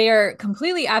they are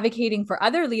completely advocating for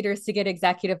other leaders to get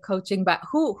executive coaching, but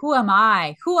who am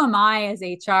I? Who am I as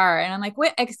HR? And I'm like,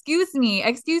 what? Excuse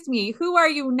me, who are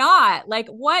you not? Like,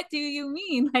 what do you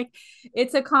mean? Like,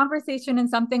 it's a conversation and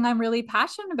something I'm really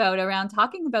passionate about around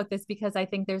talking about this because I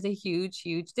think there's a huge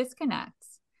disconnect.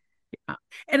 Yeah.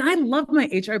 And I love my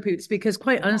HR peeps because,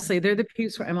 quite Yeah. honestly, they're the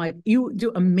peeps where I'm like, you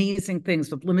do amazing things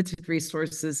with limited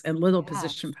resources and little Yes.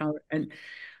 position power. And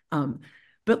um,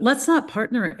 but let's not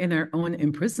partner in our own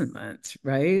imprisonment,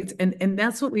 right? And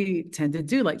that's what we tend to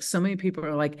do. Like so many people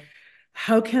are like,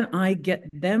 how can I get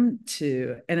them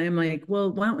to? And I'm like,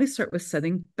 well, why don't we start with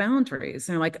setting boundaries?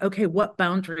 And they're like, okay, what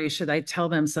boundaries should I tell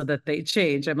them so that they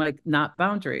change? I'm like, not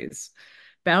boundaries.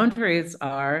 Boundaries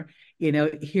are,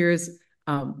 here's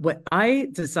what I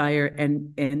desire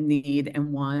and need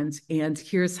and want, and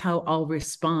here's how I'll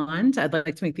respond. I'd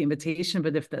like to make the invitation,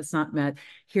 but if that's not met,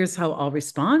 here's how I'll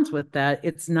respond with that.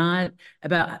 It's not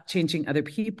about changing other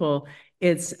people.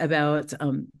 It's about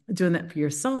doing that for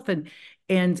yourself.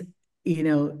 And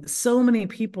so many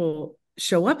people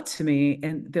show up to me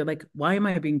and they're like, why am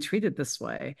I being treated this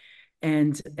way?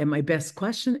 And my best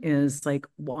question is like,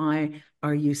 why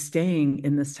are you staying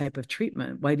in this type of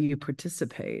treatment? Why do you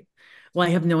participate? Well,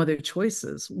 I have no other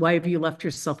choices. Why have you left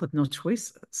yourself with no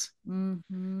choices?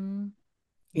 Mm-hmm.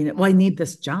 Well, I Yeah. need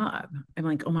this job. I'm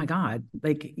like, oh my God,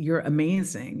 like you're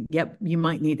amazing. Yep, you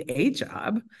might need a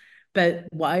job, but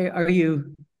why are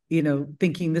you,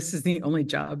 thinking this is the only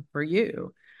job for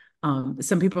you?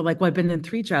 Some people are like, well, I've been in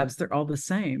 3 jobs, they're all the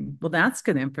same. Well, that's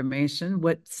good information.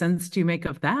 What sense do you make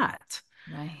of that?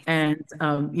 Right. And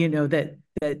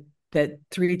that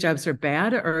 3 jobs are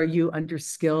bad, or are you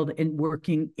underskilled in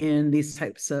working in these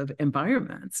types of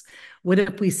environments? What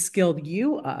if we skilled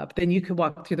you up? Then you could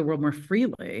walk through the world more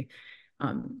freely.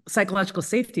 Psychological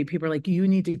safety, people are like, you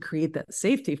need to create that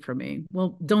safety for me.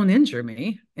 Well, don't injure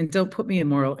me and don't put me in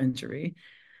moral injury.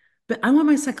 But I want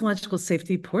my psychological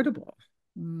safety portable.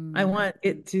 I Mm, want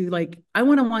it to like, I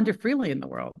want to wander freely in the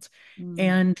world. mm.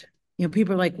 And,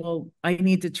 people are like, well, I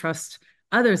need to trust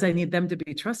others. I need them to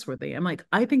be trustworthy. I'm like,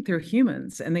 I think they're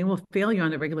humans and they will fail you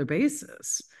on a regular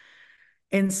basis.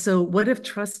 And so, what if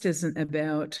trust isn't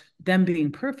about them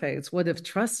being perfect? What if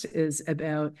trust is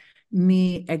about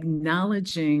me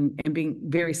acknowledging and being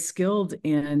very skilled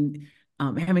in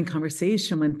having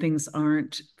conversation when things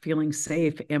aren't feeling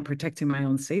safe and protecting my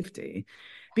own safety?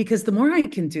 Because the more I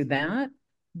can do that,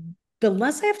 the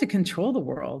less I have to control the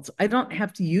world. I don't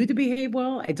have to you to behave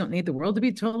well. I don't need the world to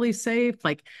be totally safe.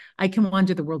 Like I can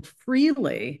wander the world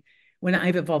freely when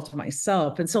I've evolved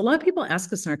myself. And so a lot of people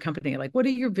ask us in our company, like, what are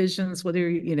your visions? What are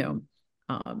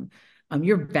um,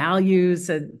 your values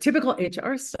and typical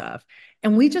HR stuff?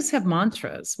 And we just have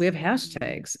mantras. We have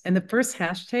hashtags. And the first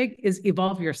hashtag is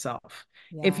evolve yourself.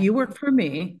 If Yes. you work for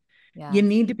me, you Yes.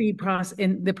 need to be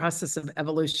in the process of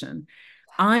evolution.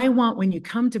 I want when you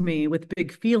come to me with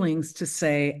big feelings to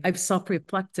say, I've self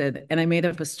reflected and I made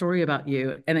up a story about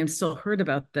you and I'm still hurt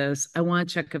about this. I want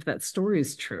to check if that story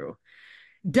is true.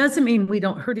 Doesn't mean we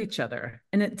don't hurt each other.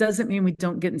 And it doesn't mean we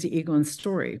don't get into ego and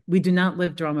story. We do not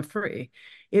live drama free.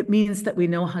 It means that we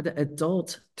know how to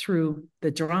adult through the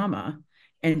drama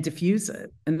and diffuse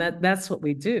it. And that's what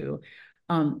we do.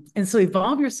 And so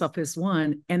evolve yourself is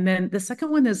one. And then the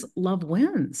second one is love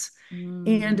wins.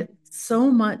 Mm, And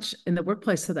so much in the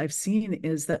workplace that I've seen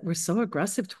is that we're so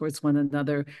aggressive towards one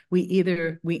another. We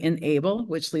enable,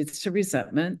 which leads to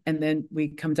resentment, and then we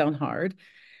come down hard.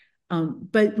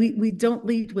 But we don't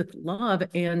lead with love.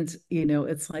 And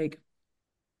it's like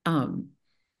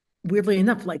weirdly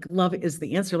enough, like love is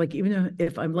the answer. Like even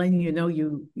if I'm letting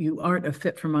you aren't a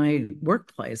fit for my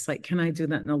workplace, like can I do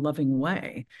that in a loving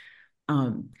way?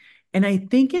 Um, and I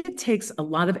think it takes a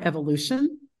lot of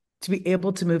evolution to be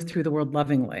able to move through the world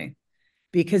lovingly,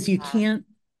 because you yes. can't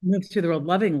move through the world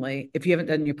lovingly if you haven't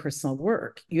done your personal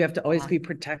work. You have to always Yes. be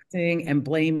protecting and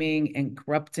blaming and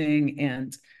corrupting.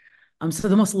 And so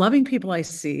the most loving people I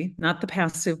see, not the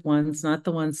passive ones, not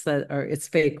the ones that are, it's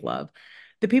fake love.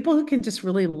 The people who can just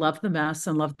really love the mess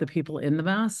and love the people in the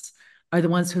mess are the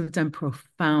ones who've done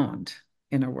profound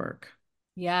inner work.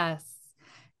 Yes.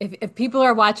 If people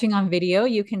are watching on video,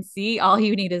 you can see all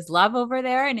you need is love over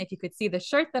there. And if you could see the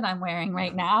shirt that I'm wearing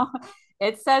right now,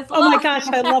 it says Oh my love. gosh,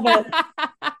 I love it.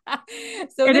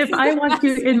 So And this if is I the want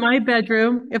to best. in my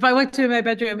bedroom, if I went to my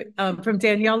bedroom from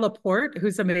Danielle Laporte,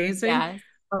 who's amazing, Yes.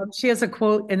 she has a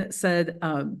quote and it said,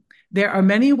 there are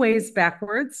many ways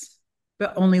backwards,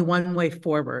 but only one way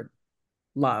forward,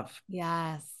 love.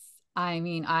 Yes. I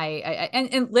mean,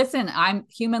 and listen, I'm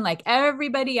human like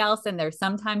everybody else, and there's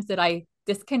sometimes that I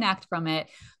disconnect from it,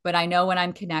 but I know when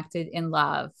I'm connected in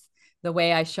love the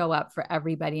way I show up for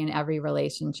everybody in every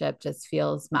relationship just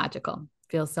feels magical,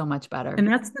 feels so much better. And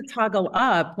that's the toggle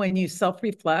up when you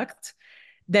self-reflect.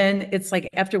 Then it's like,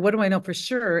 after what do I know for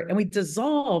sure? And we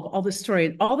dissolve all the story.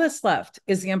 And all that's left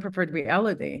is the unpreferred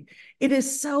reality. It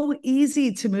is so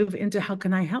easy to move into how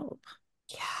can I help,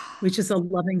 Yeah. which is a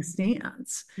loving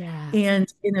stance Yes.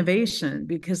 and innovation,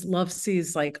 because love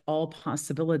sees like all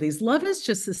possibilities. Love is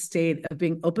just a state of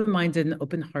being open-minded and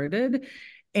open-hearted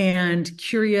and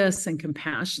curious and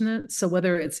compassionate. So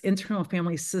whether it's internal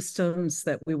family systems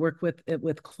that we work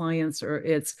with clients, or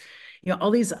it's,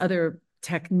 all these other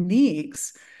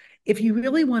techniques, if you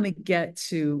really want to get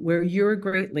to where you're a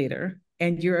great leader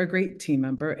and you're a great team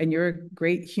member and you're a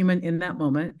great human in that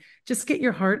moment, just get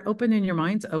your heart open and your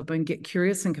mind open, get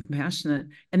curious and compassionate,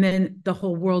 and then the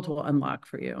whole world will unlock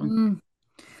for you. Mm.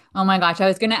 Oh my gosh, I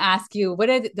was going to ask you, what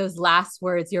are those last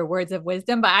words, your words of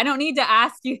wisdom? But I don't need to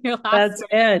ask you your last That's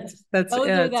words. it. That's Those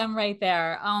are it. them right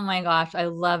there. Oh my gosh, I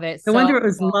love it. No So wonder it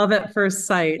was love at first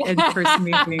sight and first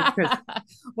meeting. Because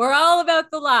we're all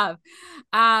about the love.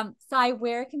 Sai,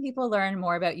 where can people learn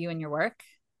more about you and your work?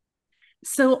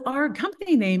 So our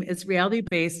company name is Reality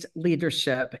Based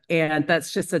Leadership, and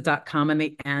that's just a .com in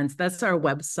the end. That's our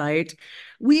website.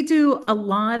 We do a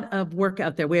lot of work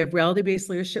out there. We have Reality Based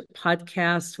Leadership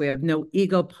podcasts. We have No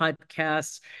Ego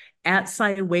podcasts at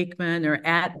Cy Wakeman or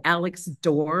at Alex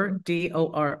Dorr,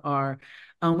 Dorr.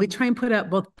 We try and put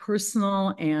out both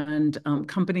personal and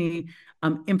company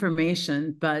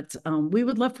information, but we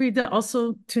would love for you to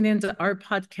also tune into our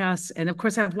podcast. And of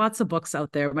course, I have lots of books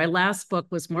out there. My last book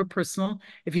was more personal.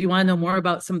 If you want to know more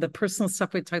about some of the personal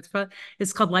stuff we talked about,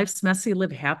 it's called Life's Messy,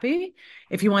 Live Happy.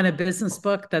 If you want a business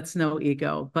book, that's No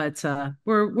Ego. But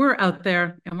we're out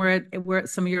there, and we're at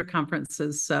some of your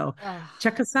conferences. So Oh,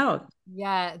 check us out.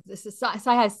 yeah, this is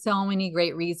Sai has so many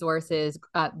great resources,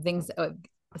 things.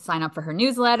 Sign up for her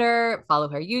newsletter, follow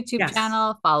her YouTube Yes.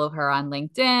 channel, follow her on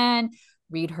LinkedIn,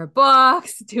 read her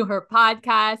books, do her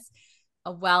podcast.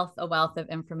 A wealth of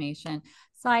information.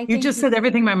 So I You thank just you. said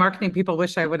everything my marketing people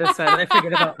wish I would have said. I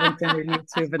forget about LinkedIn or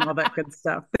YouTube and all that good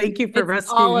stuff. Thank you for It's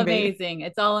all rescuing me. amazing.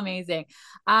 It's all amazing.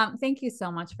 Thank you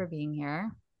so much for being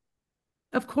here.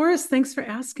 Of course. Thanks for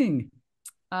asking.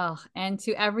 Oh, and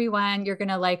to everyone, you're going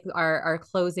to like our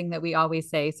closing that we always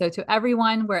say. So, to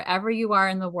everyone, wherever you are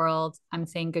in the world, I'm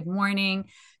saying good morning,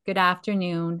 good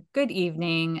afternoon, good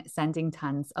evening, sending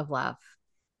tons of love.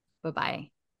 Bye bye.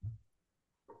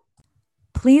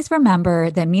 Please remember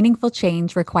that meaningful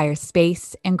change requires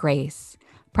space and grace.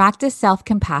 Practice self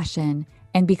compassion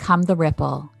and become the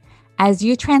ripple. As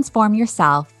you transform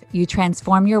yourself, you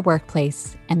transform your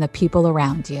workplace and the people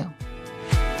around you.